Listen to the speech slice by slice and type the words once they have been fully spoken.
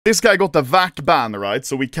This guy got the VAC ban, right?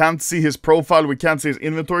 So we can't see his profile, we can't see his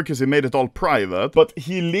inventory because he made it all private. But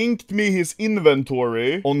he linked me his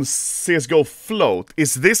inventory on CSGO Float.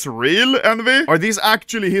 Is this real, Envy? Are these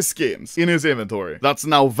actually his skins in his inventory? That's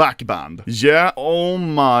now VAC banned. Yeah, oh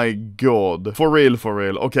my god. For real, for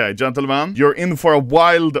real. Okay, gentlemen, you're in for a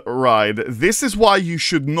wild ride. This is why you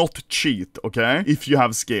should not cheat, okay? If you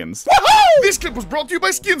have skins. This clip was brought to you by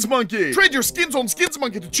Skins Monkey. Trade your skins on Skins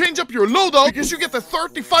Monkey to change up your loadout because you get a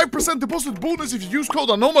 35% deposit bonus if you use code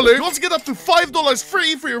Anomaly. You also get up to $5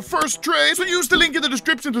 free for your first trade. So use the link in the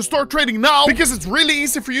description to start trading now because it's really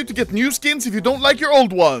easy for you to get new skins if you don't like your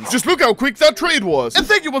old ones. Just look how quick that trade was. And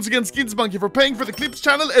thank you once again Skins Monkey for paying for the clip's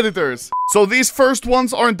channel editors. So these first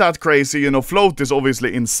ones aren't that crazy, you know, Float is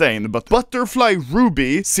obviously insane, but Butterfly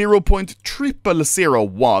Ruby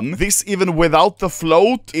 0.0001, this even without the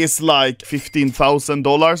float is like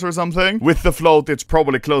 $15,000 or something. With the float, it's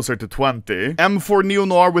probably closer to 20. M4 Neo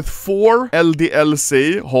Noir with 4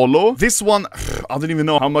 LDLC holo. This one, I don't even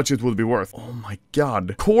know how much it would be worth. Oh my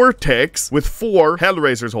god. Cortex with 4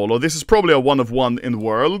 Hellraisers holo. This is probably a one of one in the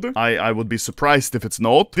world. I would be surprised if it's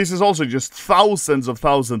not. This is also just thousands of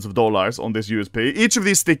dollars on this USP. Each of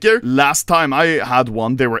these stickers, last time I had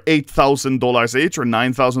one, they were $8,000 each or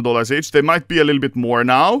 $9,000 each. They might be a little bit more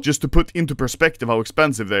now, just to put into perspective how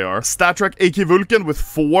expensive they are. StatTrak AK Vulcan with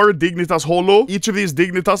 4 Dignitas holo. Each of these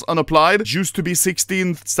Dignitas unapplied used to be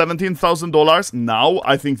 $17,000. Now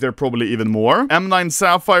I think they're probably even more. M9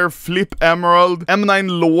 Sapphire, Flip Emerald,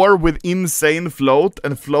 M9 Lore with insane float,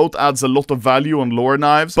 and float adds a lot of value on lore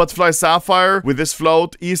knives. Butterfly Sapphire with this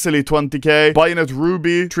float, easily 20k. Bayonet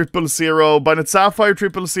Ruby, 000, Bayonet Sapphire,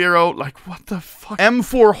 000, like what the fuck?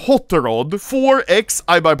 M4 Hotterod, 4x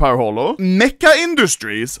iBuyPower holo. Mecha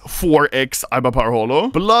Industries, 4x iBuyPower holo.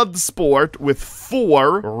 Blood Sport with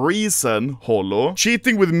 4 Reason holo.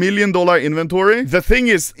 Cheating with $1 million inventory. The thing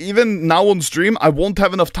is, even now on stream, I won't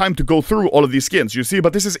have enough time to go through all of these skins, you see,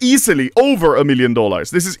 but this is easily over $1 million.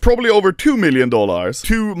 This is probably over $2 million.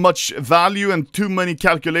 Too much value and too many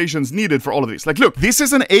calculations needed for all of these. Like, look, this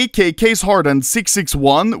is an AK Case Hardened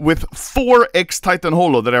 661 with 4x Titan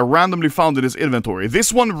holo that I randomly found in his inventory.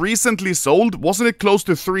 This one recently sold, wasn't it close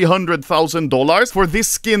to $300,000 for this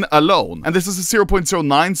skin alone? And this is a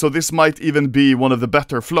 0.09, so this might even be one of the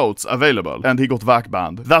better floats available. And he got VAC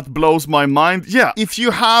banned. That blows my mind. Yeah, if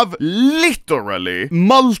you have literally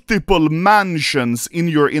multiple mansions in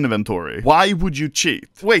your inventory, why would you cheat?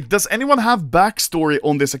 Wait, does anyone have backstory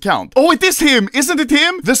on this account? Oh, it is him! Isn't it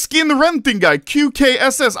him? The skin renting guy,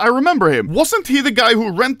 QKSS, I remember him. Wasn't he the guy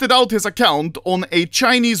who rented out his account on a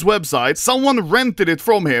Chinese website? Someone rented it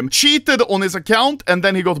from him, cheated on his account, and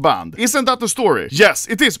then he got banned. Isn't that the story? Yes,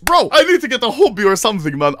 it is. Bro, I need to get a hobby or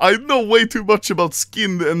something, man. I know way too much about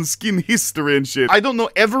skin and skin history and shit. I don't know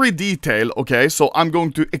every detail, okay? So I'm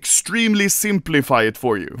going to extremely simplify it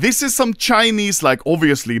for you. This is some Chinese, like,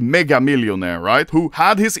 obviously mega millionaire, right? Who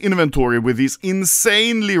had his inventory with these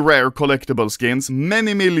insanely rare collectible skins,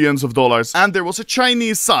 many millions of dollars, and there was a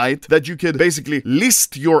Chinese site that you could basically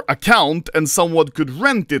list your account and someone could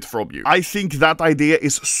rent it from you. I think that idea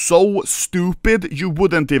is so stupid you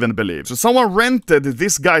wouldn't even believe. So someone rented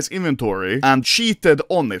this guy's inventory and cheated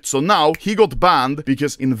on it. So now he got banned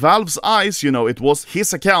because in Valve's eyes, you know, it was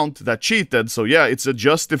his account that cheated. So yeah, it's a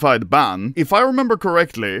justified ban. If I remember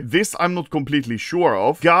correctly, this I'm not completely sure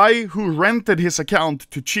of. Guy who rented his account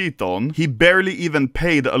to cheat on, he barely even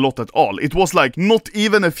paid a lot at all. It was like not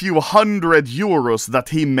even a few €100 that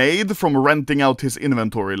he made from renting out his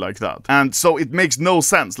inventory like that. And so it makes no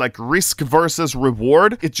sense. Like risk versus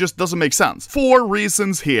reward, it just doesn't make sense. 4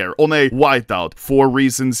 reasons here on a whiteout. 4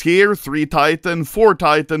 reasons here, 3 Titan, 4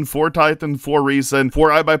 Titan, 4 Titan, 4 reason, 4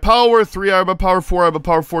 iBuyPower, 3 iBuyPower, 4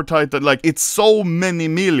 iBuyPower, 4 Titan. Like, it's so many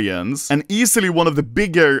millions and easily one of the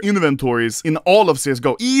bigger inventories in all of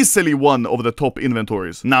CSGO. Easily one of the top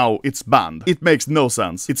inventories. Now it's banned. It makes no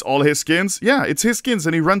sense. It's all his skins. Yeah, it's his skins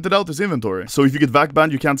and he rented out his inventory. So if you get VAC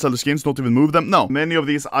banned, you can't sell the skins, not even move them. No, many of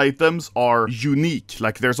these items are unique.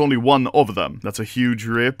 Like, there's only one of them. That's a huge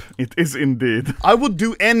rip. It is indeed. I would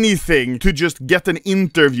do anything to just get an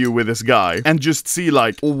interview with this guy and just see,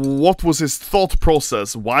 like, what was his thought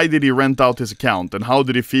process? Why did he rent out his account? And how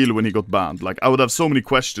did he feel when he got banned? Like, I would have so many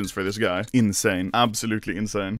questions for this guy. Insane. Absolutely insane.